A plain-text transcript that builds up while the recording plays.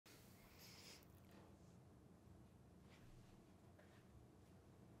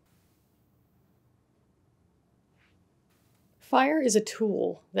Fire is a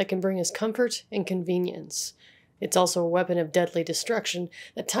tool that can bring us comfort and convenience. It's also a weapon of deadly destruction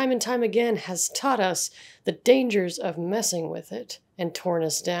that time and time again has taught us the dangers of messing with it and torn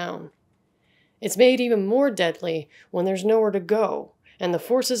us down. It's made even more deadly when there's nowhere to go and the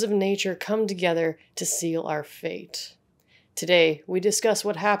forces of nature come together to seal our fate. Today, we discuss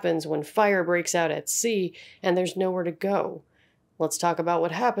what happens when fire breaks out at sea and there's nowhere to go. Let's talk about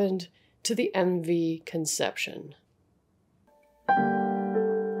what happened to the MV Conception.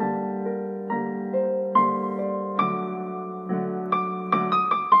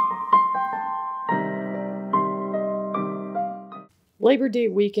 Labor Day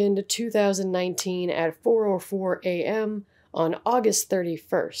weekend 2019 at 4:04 a.m. on August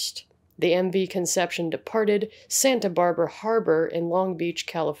 31st, the MV Conception departed Santa Barbara Harbor in Long Beach,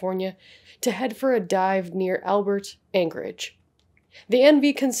 California, to head for a dive near Albert, Anchorage. The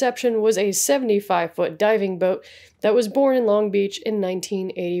MV Conception was a 75-foot diving boat that was born in Long Beach in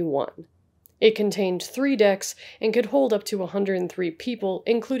 1981. It contained 3 decks and could hold up to 103 people,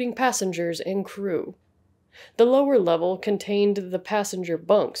 including passengers and crew. The lower level contained the passenger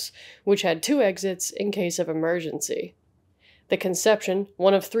bunks, which had 2 exits in case of emergency. The Conception,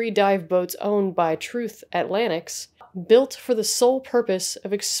 one of 3 dive boats owned by Truth Atlantics, built for the sole purpose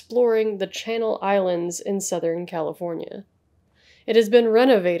of exploring the Channel Islands in Southern California. It has been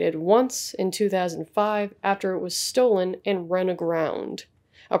renovated once in 2005 after it was stolen and run aground,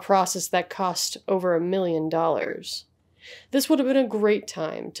 a process that cost over $1 million. This would have been a great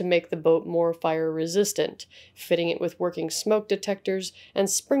time to make the boat more fire-resistant, fitting it with working smoke detectors and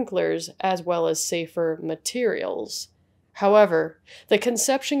sprinklers as well as safer materials. However, the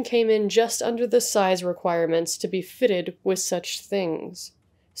Conception came in just under the size requirements to be fitted with such things.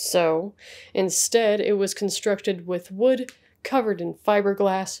 So, instead it was constructed with wood covered in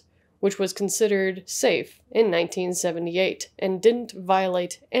fiberglass, which was considered safe in 1978 and didn't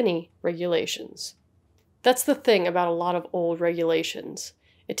violate any regulations. That's the thing about a lot of old regulations.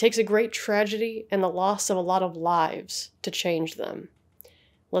 It takes a great tragedy and the loss of a lot of lives to change them.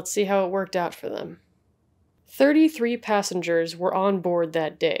 Let's see how it worked out for them. 33 passengers were on board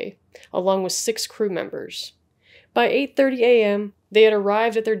that day, along with 6 crew members. By 8:30 a.m., they had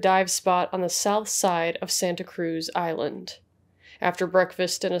arrived at their dive spot on the south side of Santa Cruz Island. After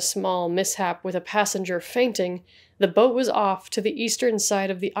breakfast and a small mishap with a passenger fainting, the boat was off to the eastern side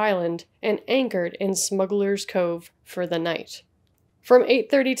of the island and anchored in Smuggler's Cove for the night. From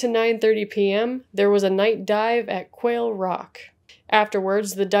 8:30 to 9:30 p.m., there was a night dive at Quail Rock.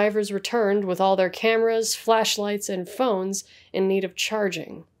 Afterwards, the divers returned with all their cameras, flashlights, and phones in need of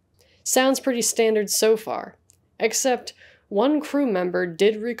charging. Sounds pretty standard so far, except one crew member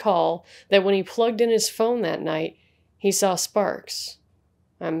did recall that when he plugged in his phone that night, he saw sparks.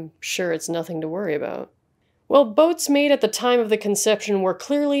 I'm sure it's nothing to worry about. Well, boats made at the time of the Conception were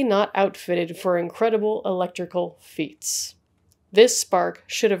clearly not outfitted for incredible electrical feats. This spark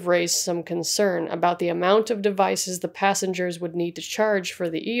should have raised some concern about the amount of devices the passengers would need to charge for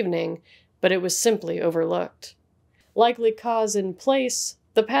the evening, but it was simply overlooked. Likely cause in place,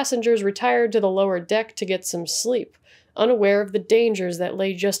 the passengers retired to the lower deck to get some sleep, unaware of the dangers that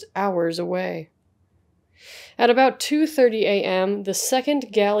lay just hours away. At about 2:30 a.m., the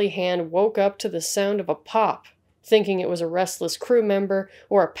second galley hand woke up to the sound of a pop, thinking it was a restless crew member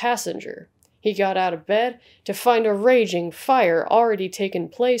or a passenger. He got out of bed to find a raging fire already taken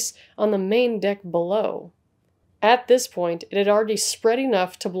place on the main deck below. At this point, it had already spread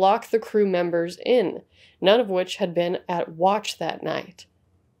enough to block the crew members in, none of which had been at watch that night.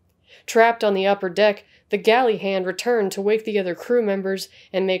 Trapped on the upper deck, the galley hand returned to wake the other crew members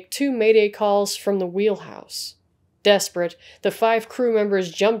and make 2 mayday calls from the wheelhouse. Desperate, the 5 crew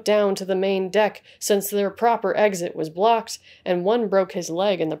members jumped down to the main deck since their proper exit was blocked, and one broke his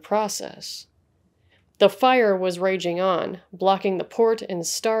leg in the process. The fire was raging on, blocking the port and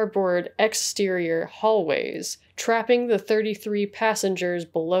starboard exterior hallways, trapping the 33 passengers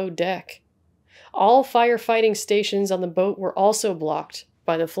below deck. All firefighting stations on the boat were also blocked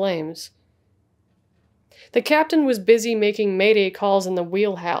by the flames. The captain was busy making mayday calls in the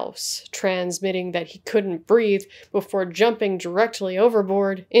wheelhouse, transmitting that he couldn't breathe before jumping directly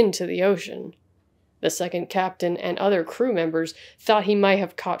overboard into the ocean. The second captain and other crew members thought he might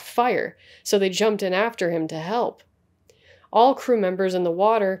have caught fire, so they jumped in after him to help. All crew members in the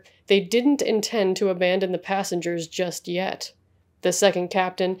water, they didn't intend to abandon the passengers just yet. The second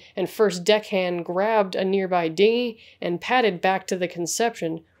captain and first deckhand grabbed a nearby dinghy and padded back to the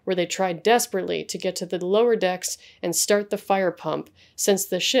Conception, where they tried desperately to get to the lower decks and start the fire pump, since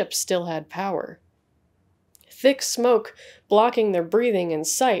the ship still had power. Thick smoke blocking their breathing and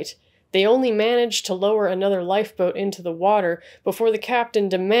sight, They only managed to lower another lifeboat into the water before the captain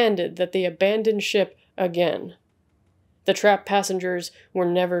demanded that they abandon ship again. The trapped passengers were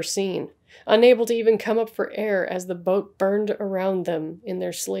never seen, unable to even come up for air as the boat burned around them in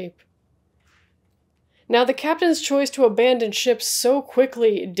their sleep. Now, the captain's choice to abandon ship so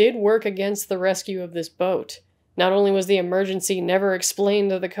quickly did work against the rescue of this boat. Not only was the emergency never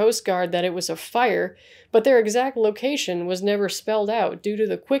explained to the Coast Guard that it was a fire, but their exact location was never spelled out due to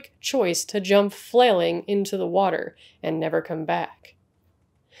the quick choice to jump flailing into the water and never come back.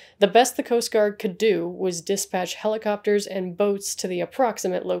 The best the Coast Guard could do was dispatch helicopters and boats to the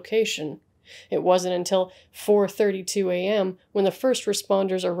approximate location. It wasn't until 4:32 a.m. when the first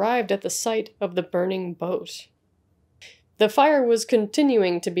responders arrived at the site of the burning boat. The fire was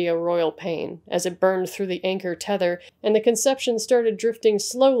continuing to be a royal pain as it burned through the anchor tether, and the Conception started drifting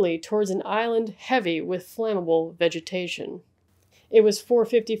slowly towards an island heavy with flammable vegetation. It was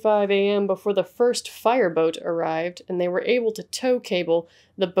 4:55 a.m. before the first fireboat arrived, and they were able to tow cable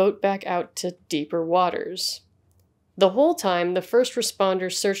the boat back out to deeper waters. The whole time, the first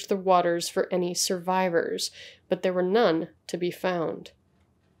responders searched the waters for any survivors, but there were none to be found.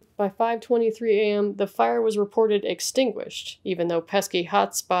 By 5:23 a.m., the fire was reported extinguished, even though pesky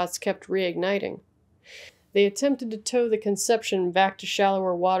hotspots kept reigniting. They attempted to tow the Conception back to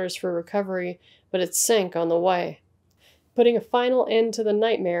shallower waters for recovery, but it sank on the way, putting a final end to the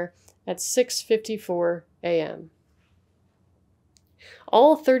nightmare at 6:54 a.m.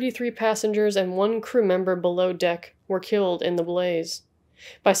 All 33 passengers and one crew member below deck were killed in the blaze.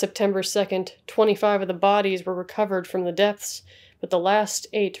 By September 2nd, 25 of the bodies were recovered from the depths, but the last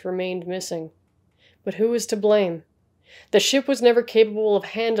 8 remained missing. But who was to blame? The ship was never capable of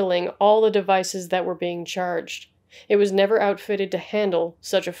handling all the devices that were being charged. It was never outfitted to handle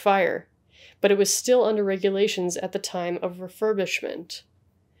such a fire, but it was still under regulations at the time of refurbishment.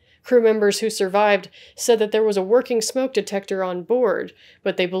 Crew members who survived said that there was a working smoke detector on board,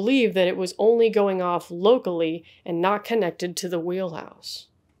 but they believed that it was only going off locally and not connected to the wheelhouse.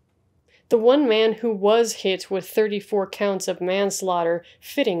 The one man who was hit with 34 counts of manslaughter,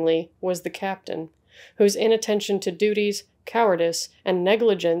 fittingly, was the captain, whose inattention to duties, cowardice, and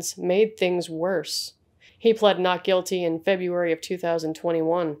negligence made things worse. He pled not guilty in February of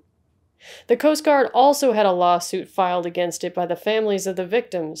 2021. The Coast Guard also had a lawsuit filed against it by the families of the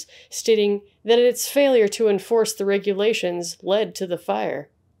victims, stating that its failure to enforce the regulations led to the fire.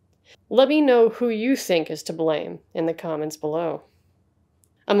 Let me know who you think is to blame in the comments below.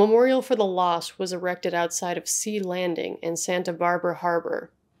 A memorial for the lost was erected outside of Sea Landing in Santa Barbara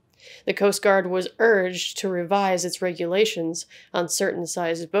Harbor. The Coast Guard was urged to revise its regulations on certain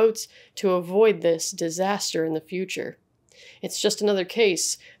sized boats to avoid this disaster in the future. It's just another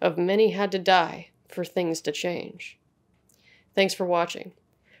case of many had to die for things to change. Thanks for watching.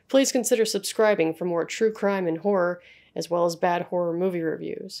 Please consider subscribing for more true crime and horror, as well as bad horror movie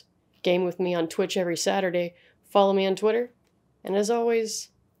reviews. Game with me on Twitch every Saturday, follow me on Twitter, and as always,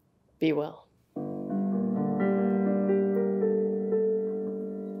 be well.